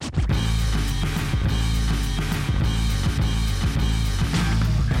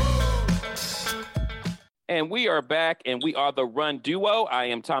And we are back, and we are the Run Duo. I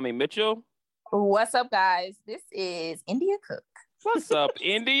am Tommy Mitchell. What's up, guys? This is India Cook. What's up,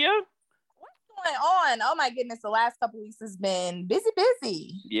 India? What's going on? Oh my goodness, the last couple weeks has been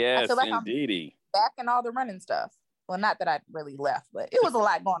busy. Yes, I feel like indeedy. I'm back in all the running stuff. Well, not that I really left, but it was a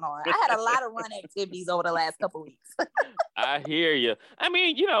lot going on. I had a lot of run activities over the last couple weeks. I hear you. I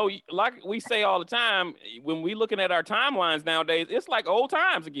mean, like we say all the time, when we looking at our timelines nowadays, it's like old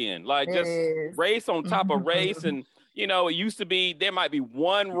times again. Like just race on top of race. And, it used to be, there might be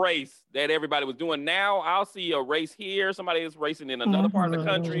one race that everybody was doing. Now I'll see a race here. Somebody is racing in another part of the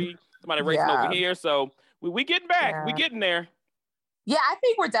country. Somebody racing over here. So we getting back. We getting there. Yeah, I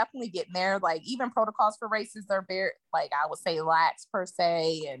think we're definitely getting there. Like even protocols for races are very, like I would say, lax per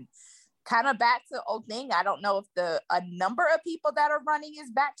se, and kind of back to old thing. I don't know if a number of people that are running is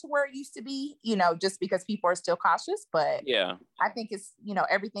back to where it used to be, just because people are still cautious. But yeah, I think it's,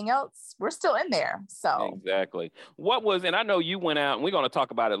 everything else, we're still in there. So exactly. And I know you went out, and we're going to talk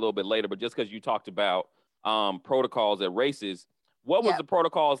about it a little bit later, but just because you talked about protocols at races, what was the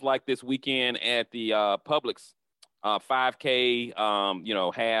protocols like this weekend at the Publix 5K,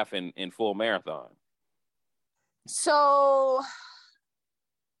 half and full marathon? So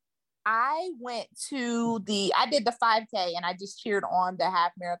I did the 5K and I just cheered on the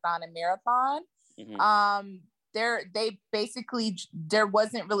half marathon and marathon. Mm-hmm. They basically, there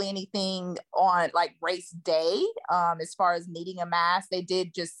wasn't really anything on like race day. As far as needing a mask, they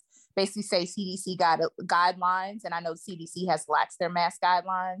did just basically say CDC guidelines, and I know CDC has laxed their mask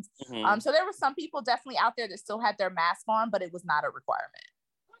guidelines. Mm-hmm. So there were some people definitely out there that still had their mask on, but it was not a requirement.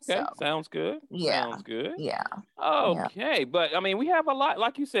 Okay, so, sounds good. Yeah. Sounds good. Yeah. Okay, yeah. But I mean, we have a lot,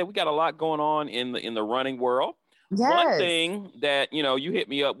 like you said, we got a lot going on in the running world. Yes. One thing that, you hit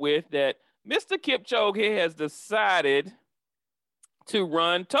me up with, that Mr. Kipchoge has decided to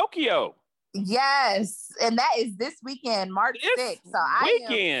run Tokyo. Yes, and that is this weekend, March 6th. So I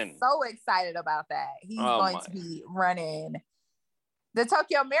am so excited about that. He's going to be running the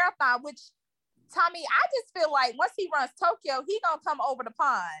Tokyo Marathon, which, Tommy, I just feel like once he runs Tokyo, he's going to come over the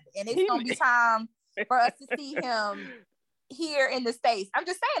pond, and it's going to be time for us to see him here in the States. I'm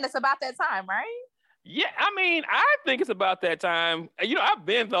just saying it's about that time, right? Yeah, I mean, I think it's about that time. I've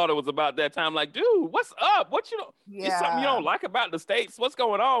been thought it was about that time. Like, dude, what's up? It's something you don't like about the States? What's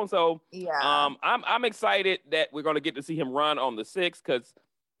going on? So, I'm excited that we're going to get to see him run on the 6th because,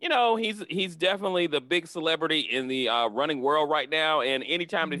 he's definitely the big celebrity in the running world right now. And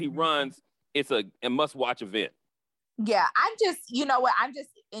anytime that he runs, it's a must-watch event. Yeah, I'm just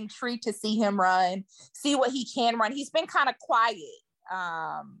intrigued to see him run, see what he can run. He's been kind of quiet.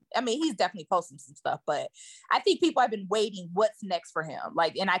 I mean, he's definitely posting some stuff, but I think people have been waiting what's next for him.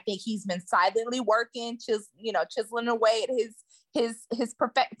 Like, and I think he's been silently working, chiseling away at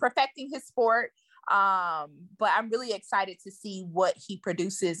perfecting his sport. But I'm really excited to see what he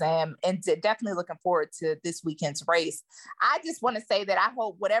produces and definitely looking forward to this weekend's race. I just want to say that I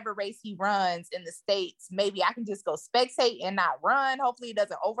hope whatever race he runs in the States, maybe I can just go spectate and not run. Hopefully it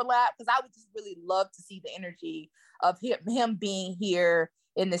doesn't overlap, because I would just really love to see the energy of him being here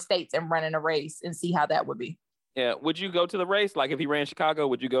in the States and running a race and see how that would be. Yeah. Would you go to the race? Like if he ran Chicago,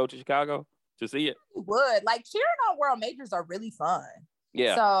 would you go to Chicago to see it? I would. Like cheering on world majors are really fun.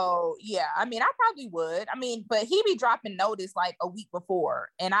 Yeah. So yeah, I mean, I probably would. I mean, but he be dropping notice like a week before,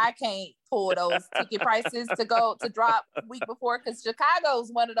 and I can't pull those ticket prices to drop a week before, because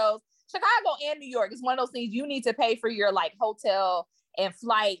Chicago's one of those. Chicago and New York is one of those things you need to pay for your like hotel and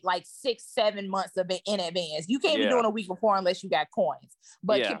flight like 6-7 months in advance. You can't be doing a week before unless you got coins.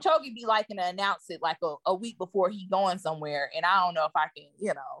 But Kipchoge be liking to announce it like a week before he going somewhere, and I don't know if I can,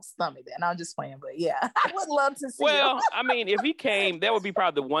 stomach that. And I'm just playing, but yeah, I would love to see. Well, I mean, if he came, that would be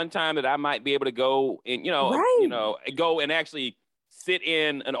probably the one time that I might be able to go and go and actually sit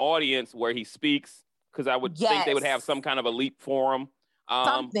in an audience where he speaks, because I would think they would have some kind of elite forum.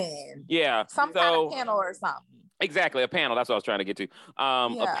 Something. Yeah. Some kind of panel or something. Exactly, a panel. That's what I was trying to get to.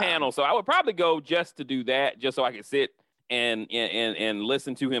 A panel. So I would probably go just to do that, just so I could sit and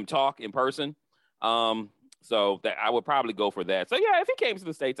listen to him talk in person. So that I would probably go for that. So yeah, if he came to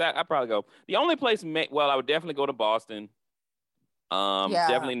the States, I'd probably go. The only place, I would definitely go to Boston.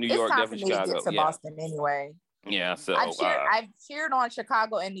 Definitely New York, definitely Chicago. To get to Boston anyway. Yeah, so I've cheered on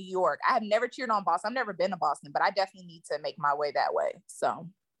Chicago and New York. I have never cheered on Boston. I've never been to Boston, but I definitely need to make my way that way. So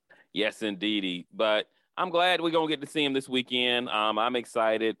yes, indeedy. But I'm glad we're gonna get to see him this weekend. I'm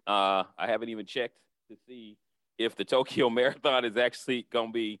excited. I haven't even checked to see if the Tokyo Marathon is actually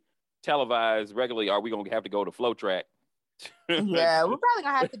gonna be televised regularly. Are we gonna have to go to Flow Track? Yeah, we're probably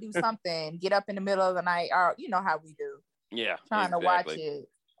gonna have to do something. Get up in the middle of the night, or you know how we do. Yeah, trying to watch it.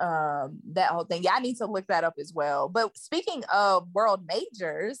 that whole thing. Yeah, I need to look that up as well. But speaking of world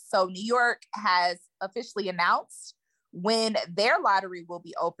majors, so New York has officially announced when their lottery will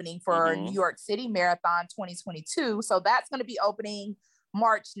be opening for New York City Marathon 2022. So that's going to be opening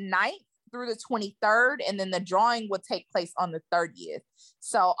March 9th through the 23rd, and then the drawing will take place on the 30th.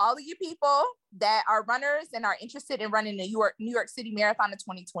 So all of you people that are runners and are interested in running the New York City Marathon in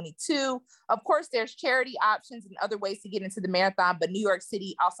 2022, of course, there's charity options and other ways to get into the marathon, but New York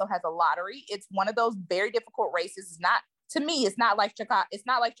City also has a lottery. It's one of those very difficult races. It's not, to me, it's not like Chicago. It's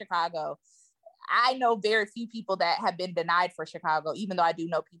not like Chicago. I know very few people that have been denied for Chicago, even though I do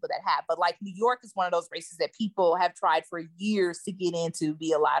know people that have. But like New York is one of those races that people have tried for years to get into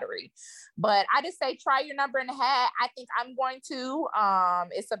via lottery. But I just say try your number in the hat. I think I'm going to.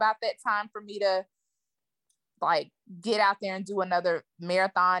 It's about that time for me to like get out there and do another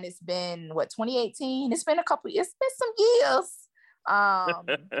marathon. It's been 2018. It's been some years.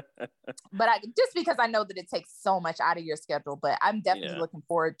 But just because I know that it takes so much out of your schedule, but I'm definitely looking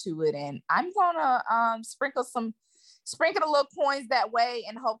forward to it, and I'm gonna sprinkle a little coins that way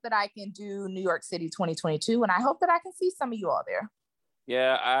and hope that I can do New York City 2022, and I hope that I can see some of you all there.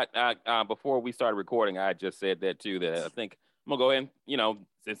 Yeah, I before we started recording, I just said that too, that I think I'm gonna go ahead and,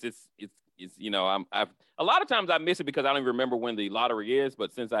 since it's I've a lot of times I miss it because I don't even remember when the lottery is,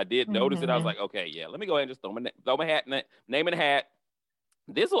 but since I did notice it, I was like, okay, yeah, let me go ahead and just throw my hat in it, name in a hat.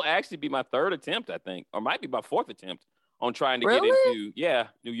 This will actually be my third attempt, I think, or might be my fourth attempt on trying to get into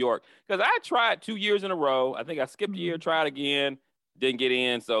New York, because I tried 2 years in a row. I think I skipped a year, tried again, didn't get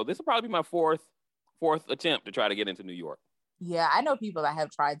in. So this will probably be my fourth attempt to try to get into New York. Yeah, I know people that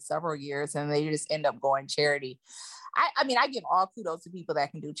have tried several years and they just end up going charity. I mean, I give all kudos to people that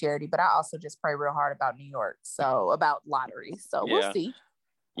can do charity, but I also just pray real hard about New York. So about lottery. So we'll see.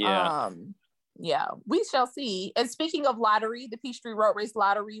 Yeah. Yeah, we shall see. And speaking of lottery, the Peachtree Road Race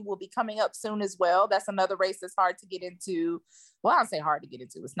Lottery will be coming up soon as well. That's another race that's hard to get into. Well, I don't say hard to get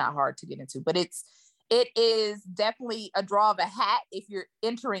into. It's not hard to get into, but it is definitely a draw of a hat if you're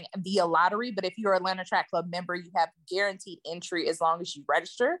entering via lottery. But if you're an Atlanta Track Club member, you have guaranteed entry as long as you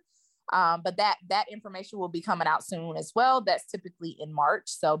register. But that information will be coming out soon as well. That's typically in March.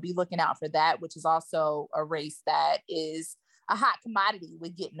 So be looking out for that, which is also a race that is a hot commodity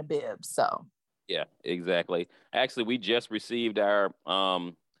with getting a bib. So yeah, exactly. Actually, we just received our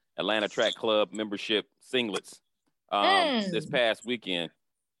Atlanta Track Club membership singlets this past weekend.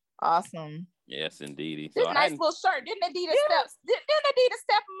 Awesome. Yes, indeed. So nice little shirt. Didn't Adidas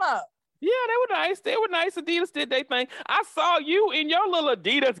step them up? Yeah, they were nice. They were nice. Adidas did their thing. I saw you in your little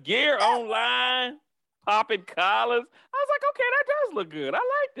Adidas gear online, popping collars. I was like, okay, that does look good. I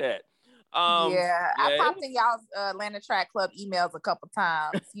like that. I popped in y'all's Atlanta Track Club emails a couple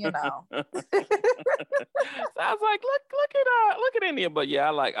times, So I was like, look at India. But yeah,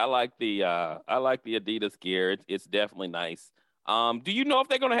 I like the Adidas gear. It's definitely nice. Do you know if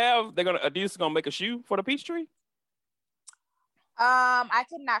Adidas is gonna make a shoe for the Peachtree? I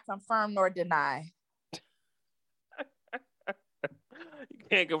cannot confirm nor deny. You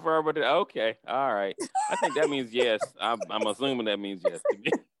can't confirm, but okay, all right. I think that means yes. I'm assuming that means yes to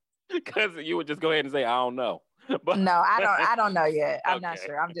me, because you would just go ahead and say I don't know. But no, I don't know yet. I'm not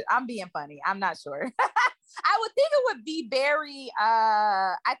sure. I'm being funny. I'm not sure. I would think it would be very.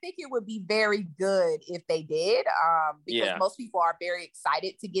 I think it would be very good if they did. Because most people are very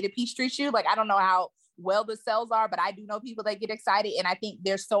excited to get a Peachtree shoe. Like I don't know how well the sales are, but I do know people that get excited, and I think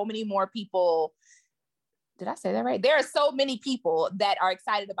there's so many more people. Did I say that right? There are so many people that are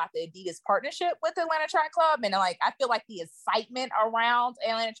excited about the Adidas partnership with Atlanta Track Club, and I feel like the excitement around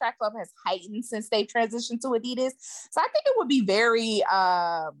Atlanta Track Club has heightened since they transitioned to Adidas. So I think it would be very,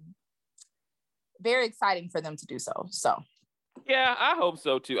 very exciting for them to do so. So. Yeah, I hope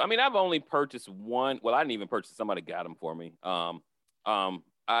so too. I mean, I've only purchased one. Well, I didn't even purchase. Somebody got them for me.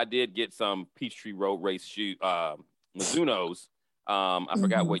 I did get some Peachtree Road Race shoe, Mizuno's. I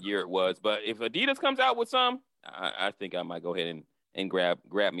forgot what year it was, but if Adidas comes out with some, I think I might go ahead and grab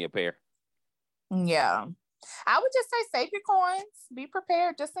me a pair. Yeah. I would just say save your coins, be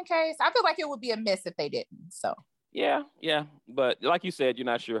prepared just in case. I feel like it would be a miss if they didn't. So yeah. But like you said, you're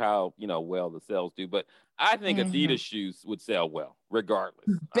not sure how, well the sales do, but I think Adidas shoes would sell well regardless.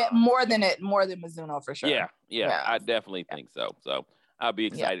 But more than Mizuno for sure. Yeah. I definitely think so. So I'll be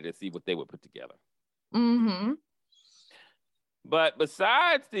excited to see what they would put together. Mm-hmm. But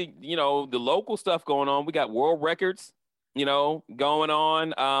besides the local stuff going on, we got world records, going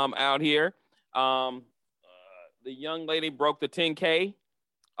on out here. The young lady broke the 10K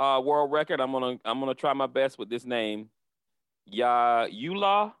world record. I'm gonna try my best with this name.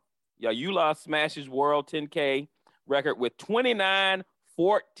 Yayula smashes world 10K record with 29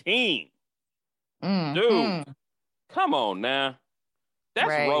 14. Dude, come on now. That's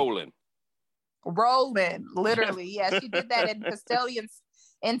rolling. Rolling, literally. Yeah, she did that in Castellians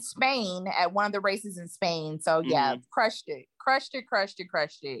in Spain at one of the races in Spain. So yeah, crushed it.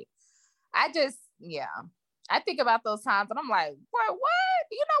 I just, I think about those times and I'm like, what?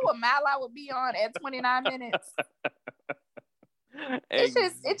 You know what mile I would be on at 29 minutes?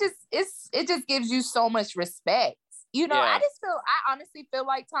 It just gives you so much respect. You know, I honestly feel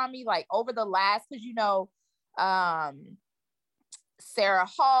like, Tommy, like over the last, because you know, Sarah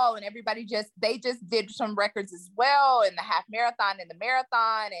Hall and everybody they just did some records as well in the half marathon and the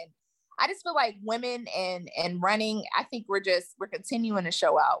marathon. And I just feel like women and running, I think we're continuing to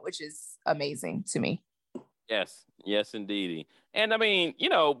show out, which is amazing to me. Yes, indeed. And I mean, you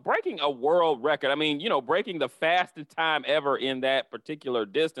know, breaking a world record, I mean, you know, breaking the fastest time ever in that particular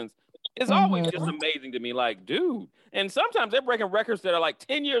distance is always just amazing to me. Like, dude, and sometimes they're breaking records that are like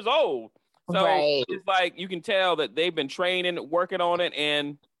 10 years old. So it's like you can tell that they've been training, working on it,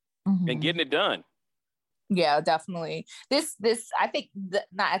 and getting it done. Yeah, definitely. The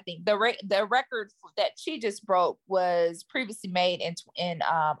record that she just broke was previously made in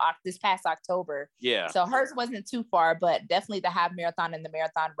this past October. Yeah. So hers wasn't too far, but definitely the half marathon and the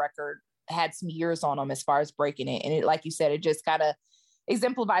marathon record had some years on them as far as breaking it. And it, like you said, it just kind of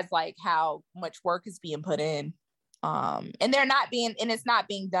exemplifies like how much work is being put in. And it's not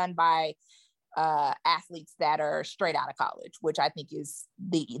being done by athletes that are straight out of college, which I think is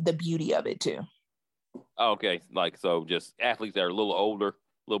the beauty of it too. Okay, like so, just athletes that are a little older,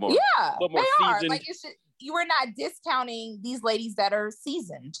 a little more, they seasoned. Are like you are not discounting these ladies that are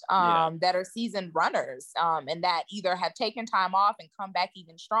seasoned, that are seasoned runners, and that either have taken time off and come back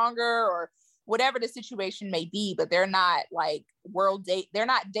even stronger, or whatever the situation may be. But they're not like they're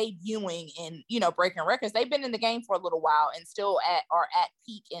not debuting in breaking records. They've been in the game for a little while and still are at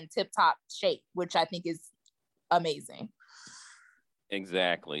peak and tip top shape, which I think is amazing.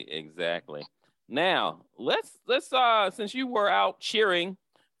 Exactly. Now, let's since you were out cheering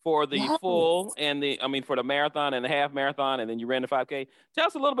for the full and for the marathon and the half marathon, and then you ran the 5K, tell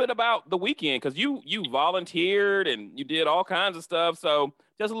us a little bit about the weekend, because you volunteered and you did all kinds of stuff. So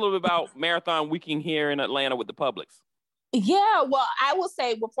tell us a little bit about marathon weekend here in Atlanta with the Publix. Yeah, well, I will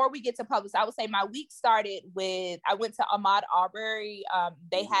say before we get to Publix, I would say my week started with, I went to Ahmaud Arbery.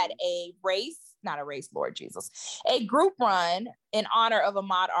 They had a group run in honor of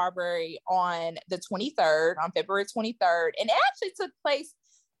Ahmaud Arbery on February 23rd. And it actually took place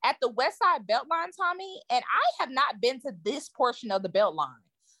at the Westside Beltline, Tommy. And I have not been to this portion of the Beltline.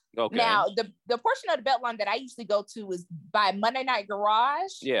 Okay. Now, the portion of the Beltline that I usually go to is by Monday Night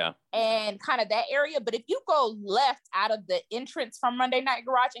Garage. Yeah. And kind of that area. But if you go left out of the entrance from Monday Night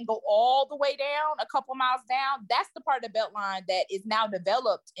Garage and go all the way down, a couple miles down, that's the part of the Beltline that is now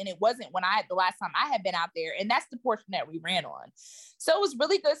developed. And it wasn't the last time I had been out there. And that's the portion that we ran on. So it was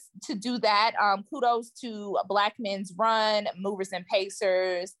really good to do that. Kudos to Black Men's Run, Movers and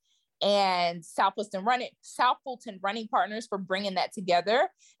Pacers, and South Fulton Running Partners for bringing that together.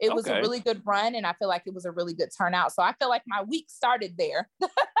 It was a really good run, and I feel like it was a really good turnout. So I feel like my week started there.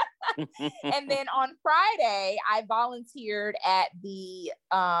 And then on Friday, I volunteered at the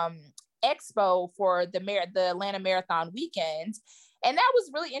expo for the Atlanta Marathon weekend. And that was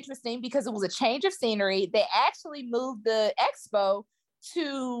really interesting because it was a change of scenery. They actually moved the expo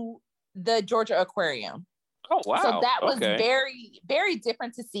to the Georgia Aquarium. Oh, wow. So that was very, very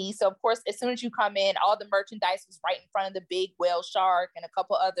different to see. So, of course, as soon as you come in, all the merchandise was right in front of the big whale shark and a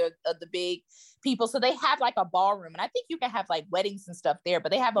couple other of the big people. So they have like a ballroom. And I think you can have like weddings and stuff there,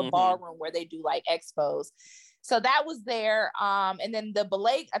 but they have a ballroom where they do like expos. So that was there. And then the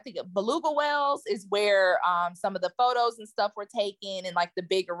Beluga Wells is where some of the photos and stuff were taken in like the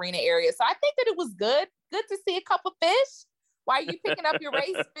big arena area. So I think that it was good to see a couple fish. Why are you picking up your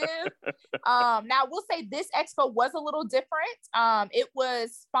race bib? Now, we'll say this expo was a little different. It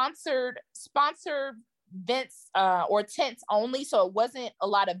was sponsored events or tents only. So it wasn't a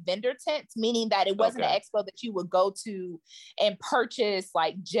lot of vendor tents, meaning that it wasn't an expo that you would go to and purchase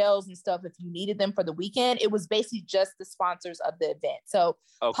like gels and stuff if you needed them for the weekend. It was basically just the sponsors of the event. So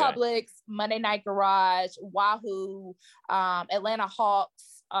Publix, Monday Night Garage, Wahoo, Atlanta Hawks.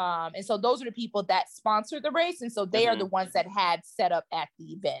 And so those are the people that sponsored the race. And so they are the ones that had set up at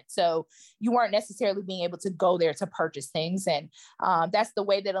the event. So you weren't necessarily being able to go there to purchase things. And that's the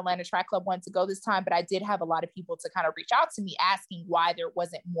way that Atlanta Track Club wanted to go this time. But I did have a lot of people to kind of reach out to me asking why there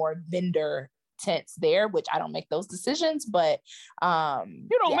wasn't more vendor tents there, which I don't make those decisions, but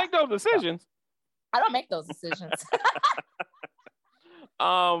you don't make those decisions. I don't make those decisions.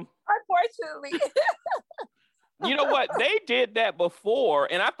 Unfortunately. You know what? They did that before,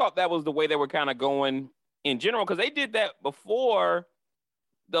 and I thought that was the way they were kind of going in general, because they did that before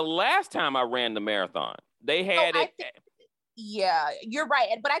the last time I ran the marathon. They had it. Yeah, you're right.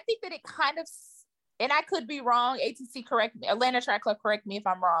 But I think that it kind of, and I could be wrong. ATC, correct me. Atlanta Track Club, correct me if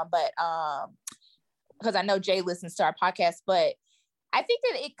I'm wrong. But because I know Jay listens to our podcast, but I think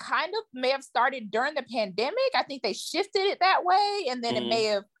that it kind of may have started during the pandemic. I think they shifted it that way, and then it may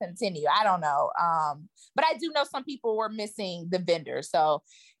have continued. I don't know. But I do know some people were missing the vendors. So,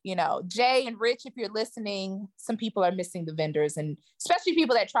 you know, Jay and Rich, if you're listening, some people are missing the vendors, and especially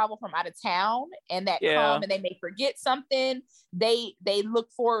people that travel from out of town and that come and they may forget something. They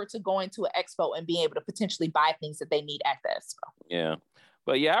look forward to going to an expo and being able to potentially buy things that they need at the expo. Yeah.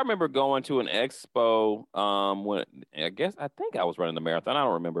 But yeah, I remember going to an expo when I think I was running the marathon. I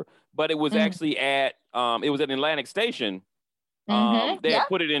don't remember, but it was actually at Atlantic Station. They had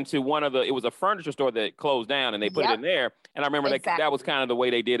put it into it was a furniture store that closed down, and they put it in there. And I remember that was kind of the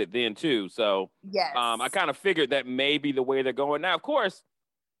way they did it then too. So I kind of figured that may be the way they're going. Now, of course,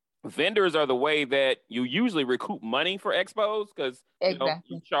 vendors are the way that you usually recoup money for expos, because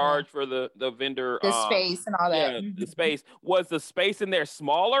you charge for the vendor, the space and all that. The space. Was the space in there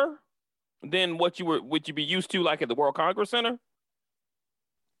smaller than what you be used to, like at the World Congress Center?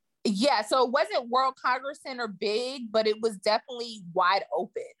 Yeah, so it wasn't World Congress Center big, but it was definitely wide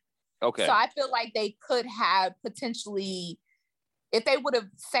open. Okay. So I feel like they could have potentially, if they would have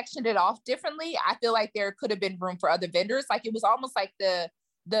sectioned it off differently, I feel like there could have been room for other vendors. Like it was almost like the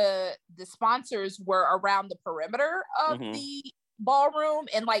sponsors were around the perimeter of the ballroom,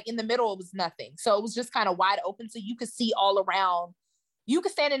 and like in the middle it was nothing. So it was just kind of wide open, so you could see all around. You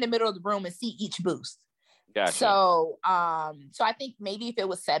could stand in the middle of the room and see each booth. Gotcha. So I think maybe if it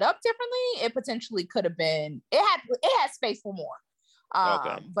was set up differently, it potentially could have been. It had space for more.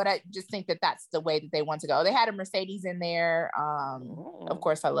 But I just think that that's the way that they want to go. They had a Mercedes in there. Of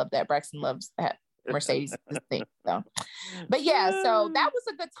course, I love that. Braxton loves that Mercedes thing. So, but yeah, so that was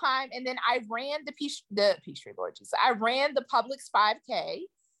a good time. And then I ran the Peachtree Lodges. I ran the Publix 5K.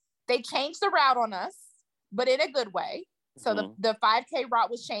 They changed the route on us, but in a good way. So the 5K route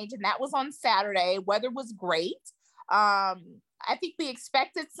was changed, and that was on Saturday. Weather was great. I think we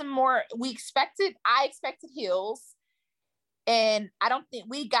expected some more. I expected hills, and I don't think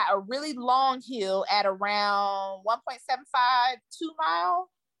we got a really long hill at around 1.75, 2 mile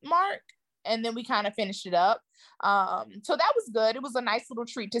mark. And then we kind of finished it up. So that was good. It was a nice little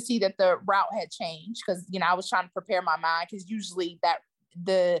treat to see that the route had changed, because, I was trying to prepare my mind, because usually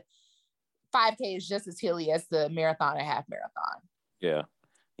the 5K is just as hilly as the marathon and half marathon. Yeah.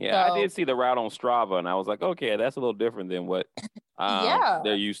 Yeah. So, I did see the route on Strava, and I was like, okay, that's a little different than what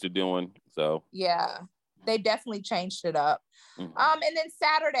they're used to doing. So yeah, they definitely changed it up. And then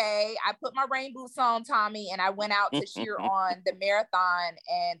Saturday, I put my rain boots on, Tommy, and I went out to cheer on the marathon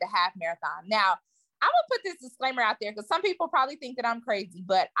and the half marathon. Now, I'm going to put this disclaimer out there, because some people probably think that I'm crazy,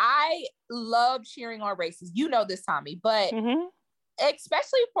 but I love cheering on races. You know this, Tommy, but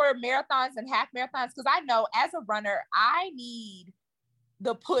especially for marathons and half marathons, because I know as a runner, I need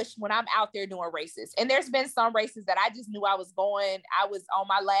the push when I'm out there doing races. And there's been some races that I just knew I was on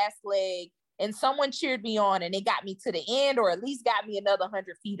my last leg, and someone cheered me on, and it got me to the end, or at least got me another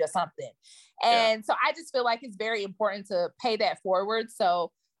 100 feet or something. And so I just feel like it's very important to pay that forward.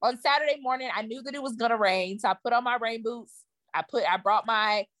 So on Saturday morning, I knew that it was going to rain. So I put on my rain boots. I brought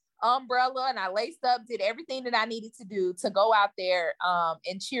my umbrella, and I laced up, did everything that I needed to do to go out there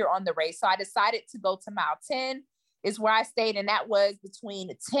and cheer on the race. So I decided to go to mile 10 is where I stayed. And that was between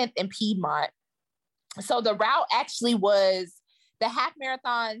 10th and Piedmont. So the route actually was, the half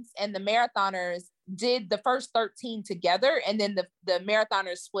marathons and the marathoners did the first 13 together, and then the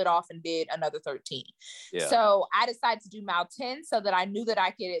marathoners split off and did another 13. Yeah. So I decided to do mile 10, so that I knew that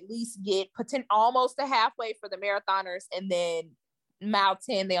I could at least get almost to halfway for the marathoners, and then mile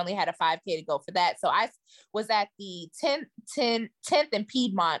 10, they only had a 5K to go for that. So I was at the 10th and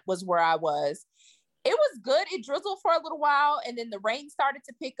Piedmont was where I was. It was good. It drizzled for a little while, and then the rain started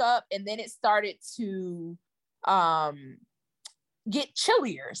to pick up, and then it started to get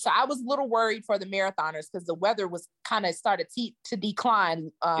chillier. So I was a little worried for the marathoners, because the weather was kind of started to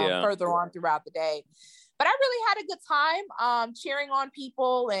decline further on throughout the day. But I really had a good time cheering on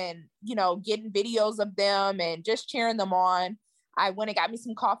people, and, getting videos of them and just cheering them on. I went and got me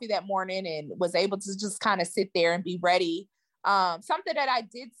some coffee that morning and was able to just kind of sit there and be ready. Something that I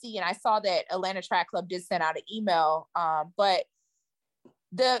did see, and I saw that Atlanta Track Club did send out an email, but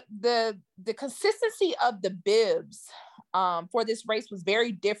the consistency of the bibs for this race was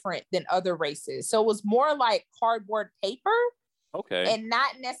very different than other races. So it was more like cardboard paper, and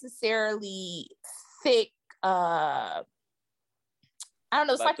not necessarily thick I don't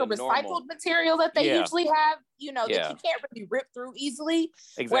know, it's like a recycled material that they usually have, you know, that you can't really rip through easily.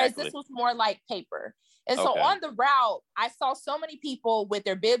 Exactly. Whereas this was more like paper. And so on the route, I saw so many people with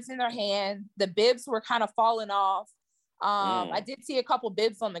their bibs in their hand. The bibs were kind of falling off. I did see a couple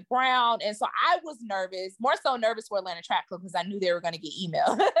bibs on the ground. And so I was nervous, more so nervous for Atlanta Track Club, because I knew they were going to get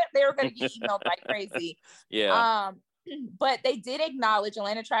emailed. They were going to get emailed like crazy. Yeah. But they did acknowledge,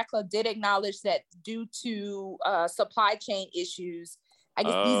 Atlanta Track Club did acknowledge that due to supply chain issues, I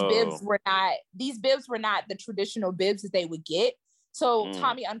guess these bibs were not the traditional bibs that they would get. So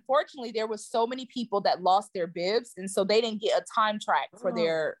Tommy, unfortunately, there was so many people that lost their bibs, and so they didn't get a time track for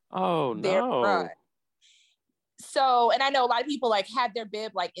their run. So, and I know a lot of people like had their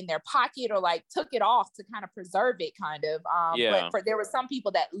bib like in their pocket or like took it off to kind of preserve it, kind of. But there were some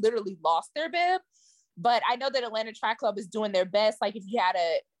people that literally lost their bib. But I know that Atlanta Track Club is doing their best. Like if you had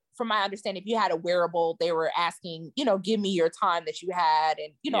from my understanding, if you had a wearable, they were asking, you know, give me your time that you had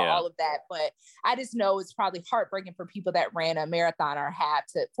and, you know, all of that. But I just know it's probably heartbreaking for people that ran a marathon or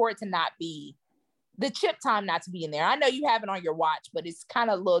for it to not be the chip time, not to be in there. I know you have it on your watch, but it's kind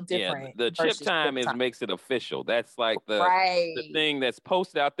of a little different. Yeah, the chip time makes it official. That's like the thing that's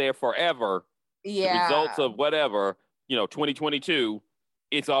posted out there forever. Yeah. The results of whatever, you know, 2022,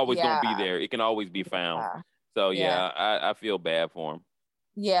 it's always going to be there. It can always be found. Yeah. So I feel bad for him.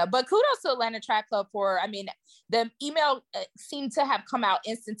 Yeah, but kudos to Atlanta Track Club the email seemed to have come out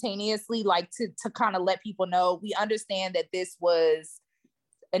instantaneously, like to kind of let people know, we understand that this was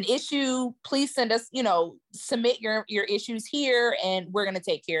an issue. Please send us, you know, submit your issues here and we're going to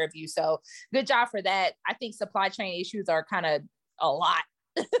take care of you. So good job for that. I think supply chain issues are kind of a lot.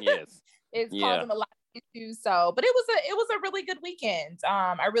 Yes. It's causing a lot of issues. So, but it was a really good weekend.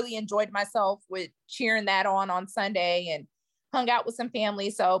 I really enjoyed myself with cheering that on Sunday and hung out with some family.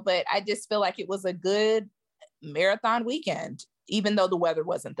 So, but I just feel like it was a good marathon weekend, even though the weather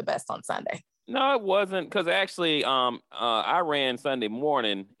wasn't the best on Sunday. No, it wasn't, because actually I ran Sunday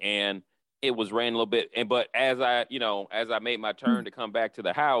morning and it was raining a little bit. But as I made my turn to come back to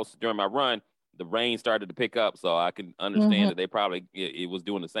the house during my run, the rain started to pick up. So I can understand that they probably, it was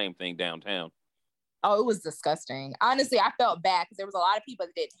doing the same thing downtown. Oh, it was disgusting. Honestly, I felt bad because there was a lot of people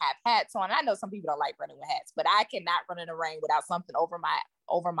that didn't have hats on. I know some people don't like running with hats, but I cannot run in the rain without something over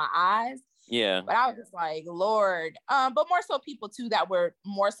my eyes. Yeah. But I was just like, Lord. But more so people too that were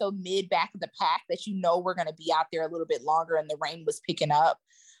more so mid back of the pack that we're going to be out there a little bit longer and the rain was picking up.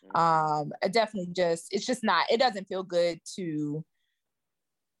 It definitely it doesn't feel good to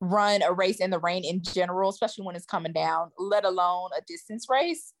run a race in the rain in general, especially when it's coming down, let alone a distance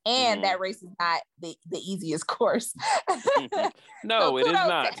race. And that race is not the easiest course. No, so it is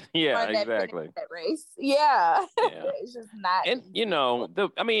not. Yeah, exactly. That race. Yeah. It's just not. And, you know,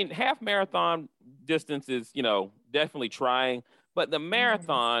 half marathon distance is, you know, definitely trying. But the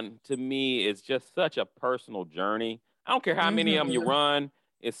marathon, to me, is just such a personal journey. I don't care how many of them you run.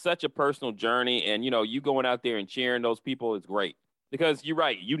 It's such a personal journey. And, you know, you going out there and cheering those people is great. Because you're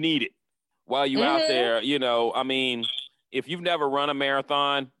right, you need it while you're out there. You know, I mean, if you've never run a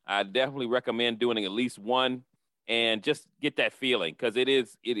marathon, I definitely recommend doing at least one and just get that feeling, because it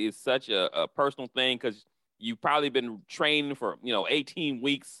is such a personal thing, because you've probably been training for, you know, 18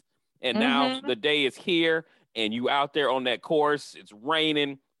 weeks and now the day is here and you out there on that course. It's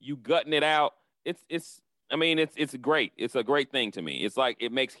raining, you gutting it out. It's great. It's a great thing to me. It's like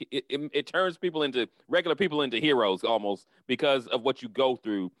it turns regular people into heroes almost, because of what you go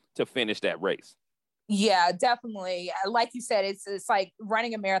through to finish that race. Yeah, definitely. Like you said, it's like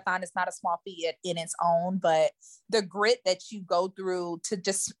running a marathon is not a small feat in its own, but the grit that you go through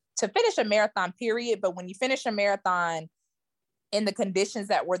to finish a marathon, period. But when you finish a marathon in the conditions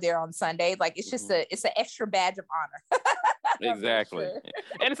that were there on Sunday, like it's just it's an extra badge of honor. Exactly. Sure.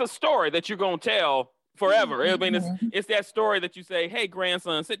 And it's a story that you're going to tell forever. I mean, it's that story that you say, hey,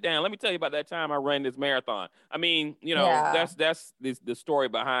 grandson, sit down. Let me tell you about that time I ran this marathon. I mean, you know, that's the story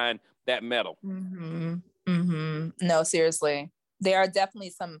behind that medal. No, seriously. There are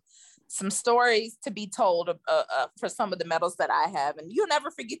definitely some stories to be told for some of the medals that I have. And you'll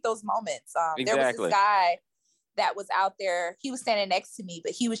never forget those moments. Exactly. There was this guy that was out there. He was standing next to me,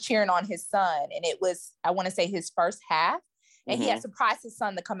 but he was cheering on his son. And it was, I want to say, his first half. And he had surprised his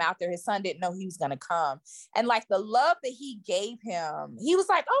son to come out there. His son didn't know he was going to come. And like the love that he gave him, he was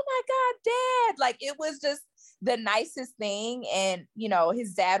like, oh my God, Dad. Like it was just the nicest thing. And, you know,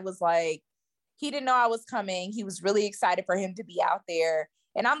 his dad was like, he didn't know I was coming. He was really excited for him to be out there.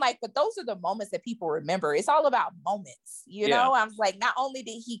 And I'm like, but those are the moments that people remember. It's all about moments, you know? I was like, not only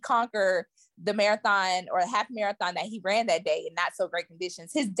did he conquer the marathon or half marathon that he ran that day in not so great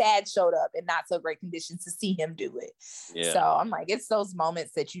conditions, his dad showed up in not so great conditions to see him do it. So I'm like, it's those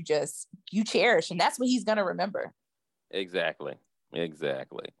moments that you cherish, and that's what he's going to remember. Exactly.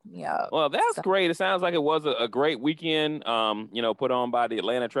 Yeah. Well, that's great. It sounds like it was a great weekend, put on by the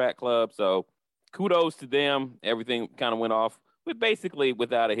Atlanta Track Club. So kudos to them. Everything kind of went off basically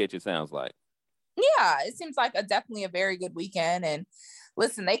without a hitch, it sounds like. Yeah, it seems like definitely a very good weekend. And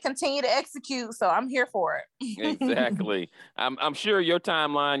listen, they continue to execute, so I'm here for it. Exactly. I'm sure your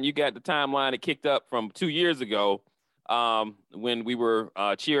timeline, you got the timeline that kicked up from 2 years ago when we were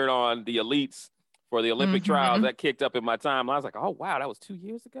cheering on the elites for the Olympic trials. That kicked up in my timeline. I was like, oh, wow, that was 2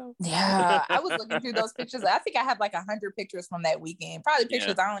 years ago? Yeah, I was looking through those pictures. I think I have like 100 pictures from that weekend. Probably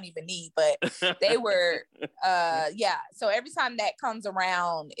pictures I don't even need, but they were, So every time that comes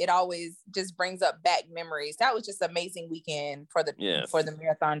around, it always just brings up back memories. That was just an amazing weekend for the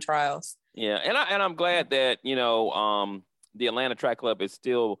marathon trials. Yeah, and I'm glad that, the Atlanta Track Club is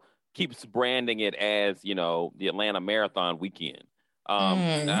still keeps branding it as, the Atlanta Marathon weekend.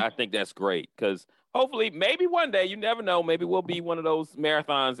 I think that's great because hopefully, maybe one day, you never know, maybe we'll be one of those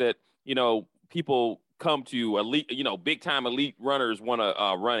marathons that, people come to elite, big time elite runners want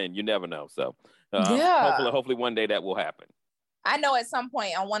to run in. You never know. So hopefully one day that will happen. I know at some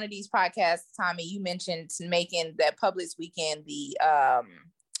point on one of these podcasts, Tommy, you mentioned making that Publix weekend a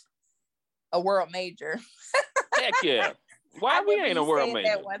world major. Heck yeah. Why we ain't a world major?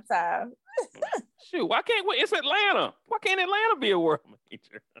 That one time. Shoot, why can't we? It's Atlanta. Why can't Atlanta be a world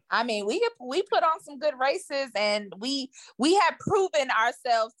major? I mean, we put on some good races, and we have proven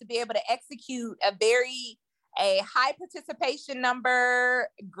ourselves to be able to execute a high participation number,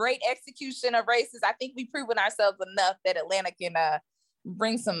 great execution of races. I think we've proven ourselves enough that Atlanta can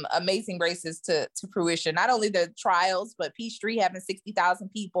bring some amazing races to fruition. Not only the trials, but Peachtree having 60,000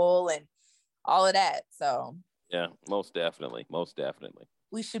 people and all of that. So yeah, most definitely.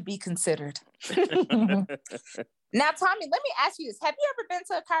 We should be considered. Now, Tommy, let me ask you this. Have you ever been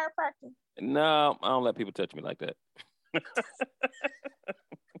to a chiropractor? No, I don't let people touch me like that.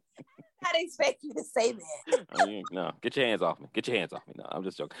 I'd expect you to say that. No, get your hands off me. No, I'm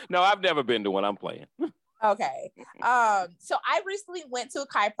just joking. No, I've never been to one. I'm playing. Okay. So I recently went to a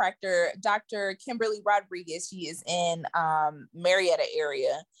chiropractor, Dr. Kimberly Rodriguez. She is in Marietta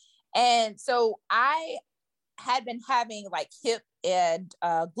area. And so I had been having like hip and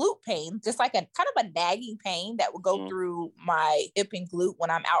glute pain, just like a kind of a nagging pain that would go through my hip and glute when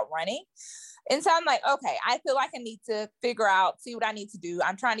I'm out running. And so I'm like, okay, I feel like I need to see what I need to do.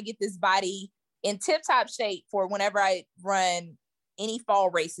 I'm trying to get this body in tip-top shape for whenever I run any fall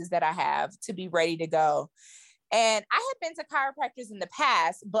races that I have to be ready to go. And I have been to chiropractors in the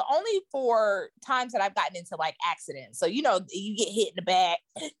past, but only for times that I've gotten into like accidents. So, you get hit in the back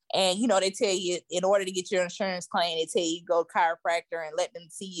and, they tell you in order to get your insurance claim, they tell you go chiropractor and let them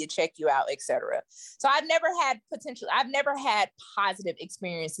see you, check you out, etc. So I've never had positive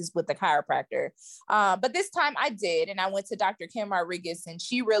experiences with the chiropractor. But this time I did. And I went to Dr. Kim Rodriguez, and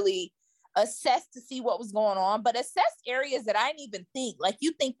she really assessed to see what was going on, but assessed areas that I didn't even think. Like,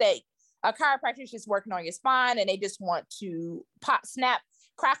 you think that a chiropractor is just working on your spine and they just want to pop, snap,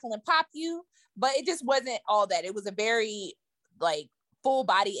 crackle, and pop you. But it just wasn't all that. It was a very like full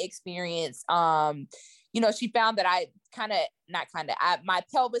body experience. She found that my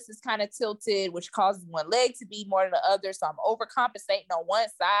pelvis is kind of tilted, which causes one leg to be more than the other. So I'm overcompensating on one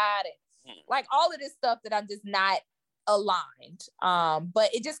side and like all of this stuff that I'm just not aligned.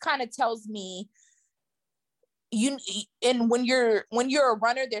 But it just kind of tells me when you're a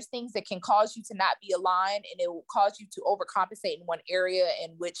runner, there's things that can cause you to not be aligned, and it will cause you to overcompensate in one area,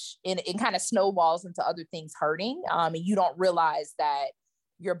 in which it kind of snowballs into other things hurting. And you don't realize that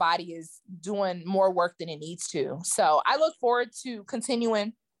your body is doing more work than it needs to. So I look forward to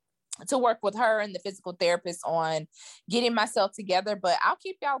continuing to work with her and the physical therapist on getting myself together, but I'll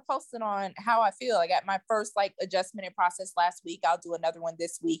keep y'all posted on how I feel. I got my first adjustment and process last week. I'll do another one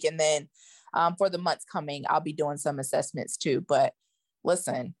this week. And then for the months coming, I'll be doing some assessments too. But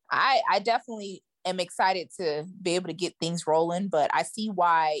listen, I definitely am excited to be able to get things rolling, but I see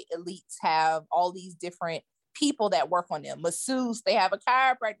why elites have all these different people that work on them. Masseuse, they have a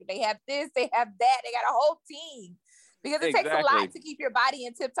chiropractor, they have this, they have that, they got a whole team. Because it takes a lot to keep your body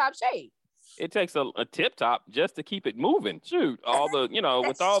in tip-top shape. It takes a tip-top just to keep it moving. Shoot, all the,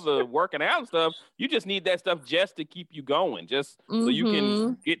 with all the working out and stuff, you just need that stuff just to keep you going, just so you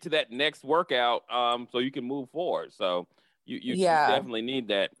can get to that next workout, so you can move forward. So you definitely need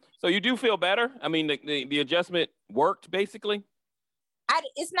that. So you do feel better? I mean, the adjustment worked, basically?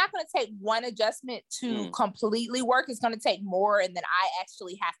 it's not going to take one adjustment to completely work. It's going to take more. And then I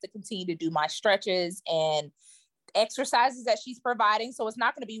actually have to continue to do my stretches and exercises that she's providing. So it's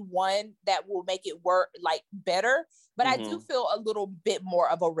not going to be one that will make it work like better, but I do feel a little bit more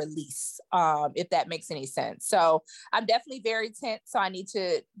of a release, if that makes any sense. So I'm definitely very tense. So I need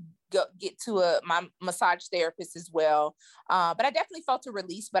to get to my massage therapist as well. But I definitely felt a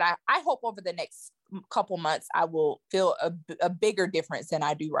release, but I hope over the next couple months, I will feel a bigger difference than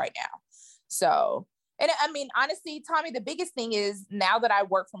I do right now. So, and I mean, honestly, Tommy, the biggest thing is now that I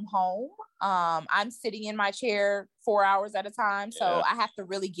work from home, I'm sitting in my chair 4 hours at a time. So I have to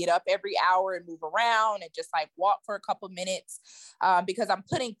really get up every hour and move around and just like walk for a couple minutes, because I'm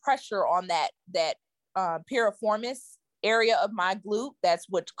putting pressure on that piriformis area of my glute. That's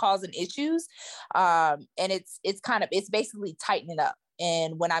what's causing issues. And it's basically tightening up.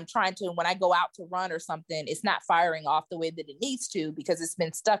 And when I go out to run or something, it's not firing off the way that it needs to because it's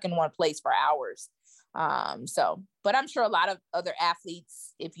been stuck in one place for hours. But I'm sure a lot of other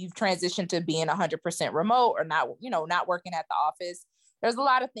athletes, if you've transitioned to being 100% remote or not working at the office, there's a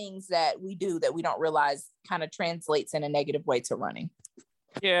lot of things that we do that we don't realize kind of translates in a negative way to running.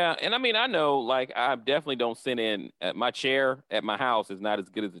 Yeah. And I mean, I know, like, I definitely don't sit in at my chair at my house is not as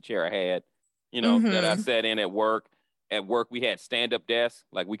good as the chair I had, that I sat in at work. At work, we had stand-up desks.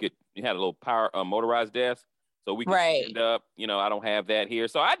 Like we had a little power motorized desk, so we could stand up. I don't have that here,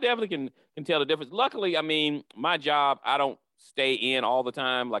 so I definitely can tell the difference. Luckily, I mean, my job, I don't stay in all the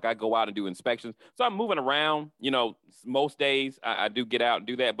time. Like I go out and do inspections, so I'm moving around. Most days I do get out and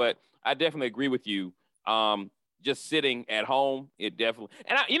do that, but I definitely agree with you. Just sitting at home, it definitely,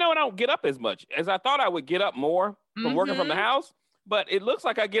 and I don't get up as much as I thought I would get up more from working from the house. But it looks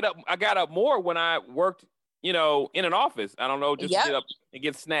like I got up more when I worked in an office. I don't know, just get up and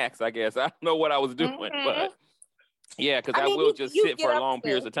get snacks, I guess. I don't know what I was doing, but yeah, because I will just sit for long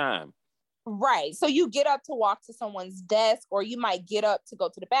periods of time. Right. So you get up to walk to someone's desk, or you might get up to go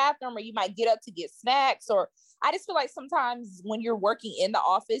to the bathroom, or you might get up to get snacks. Or I just feel like sometimes when you're working in the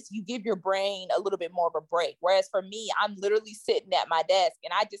office, you give your brain a little bit more of a break. Whereas for me, I'm literally sitting at my desk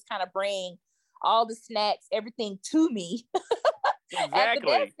and I just kind of bring all the snacks, everything to me. Exactly. At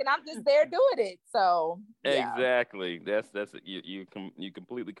the desk, and I'm just there doing it. So yeah. Exactly. That's you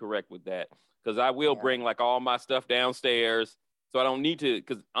completely correct with that. Because I will bring like all my stuff downstairs, so I don't need to.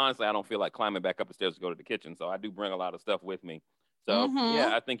 Because honestly, I don't feel like climbing back up the stairs to go to the kitchen. So I do bring a lot of stuff with me. So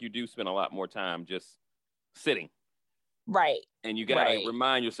yeah, I think you do spend a lot more time just sitting. Right. And you gotta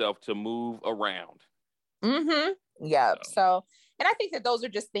remind yourself to move around. Yeah. So, and I think that those are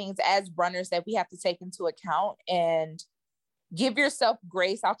just things as runners that we have to take into account and give yourself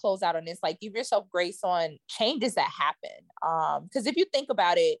grace. I'll close out on this. Like, give yourself grace on changes that happen. Because if you think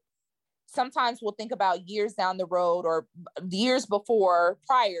about it, sometimes we'll think about years down the road or years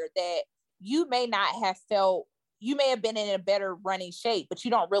prior that you may have been in a better running shape, but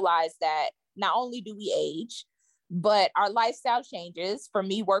you don't realize that not only do we age, but our lifestyle changes. For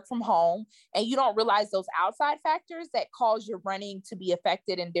me, work from home, and you don't realize those outside factors that cause your running to be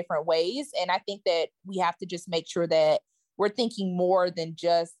affected in different ways. And I think that we have to just make sure that we're thinking more than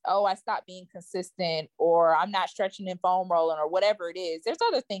just, I stopped being consistent, or I'm not stretching and foam rolling, or whatever it is. There's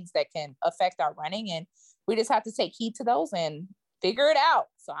other things that can affect our running, and we just have to take heed to those and figure it out.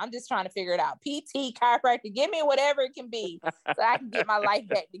 So I'm just trying to figure it out. PT, chiropractor, give me whatever it can be so I can get my life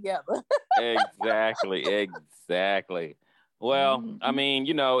back together. Exactly. Well, I mean,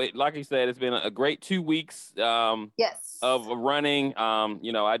 like you said, it's been a great 2 weeks of running.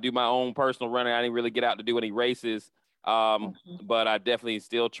 I do my own personal running. I didn't really get out to do any races. But I definitely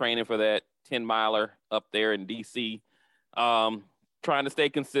still training for that 10 miler up there in DC. Trying to stay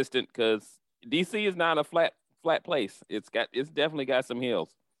consistent because DC is not a flat place. It's definitely got some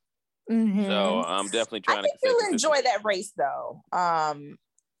hills. So I'm definitely trying to. I think you'll enjoy that race though.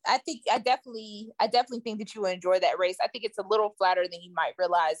 I definitely think that you will enjoy that race. I think it's a little flatter than you might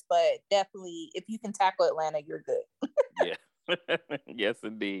realize, but definitely if you can tackle Atlanta, you're good. Yeah. Yes,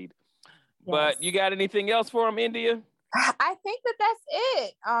 indeed. Yes. But you got anything else for them, India? I think that that's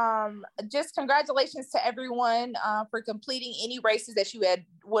it. Just congratulations to everyone for completing any races that you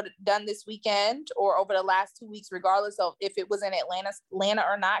would have done this weekend or over the last 2 weeks, regardless of if it was in Atlanta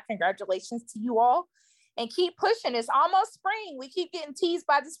or not. Congratulations to you all, and keep pushing. It's almost spring. We keep getting teased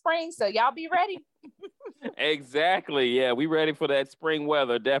by the spring, so y'all be ready. Exactly. Yeah, we ready for that spring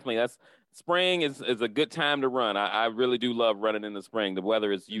weather. Definitely. Spring is a good time to run. I really do love running in the spring. The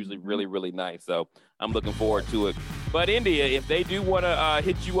weather is usually really, really nice. So I'm looking forward to it. But India, if they do want to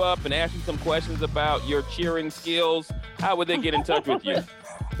hit you up and ask you some questions about your cheering skills, how would they get in touch with you?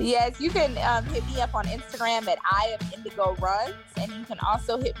 Yes, you can hit me up on Instagram at @IamIndigoRuns, and you can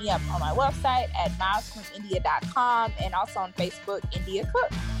also hit me up on my website at milesfromindia.com, and also on Facebook, India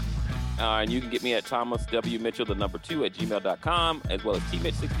Cook. And you can get me at Thomas W. Mitchell, the number 2 at gmail.com, as well as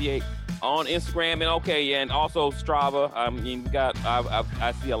TMitch68 on Instagram. And also Strava. I mean,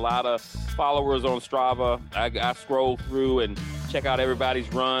 I see a lot of followers on Strava. I scroll through and check out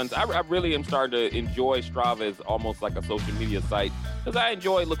everybody's runs. I really am starting to enjoy Strava as almost like a social media site, because I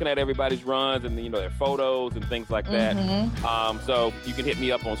enjoy looking at everybody's runs and their photos and things like that. So you can hit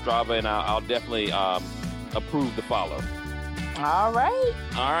me up on Strava, and I'll definitely approve the follow. All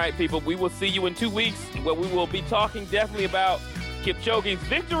right, people. We will see you in 2 weeks, where we will be talking definitely about Kipchoge's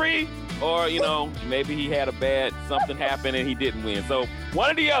victory, or maybe he had a bad something happen and he didn't win. So one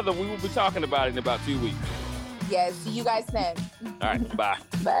or the other, we will be talking about it in about 2 weeks. Yes. See you guys then. All right. Bye.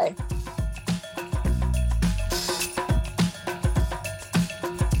 Bye.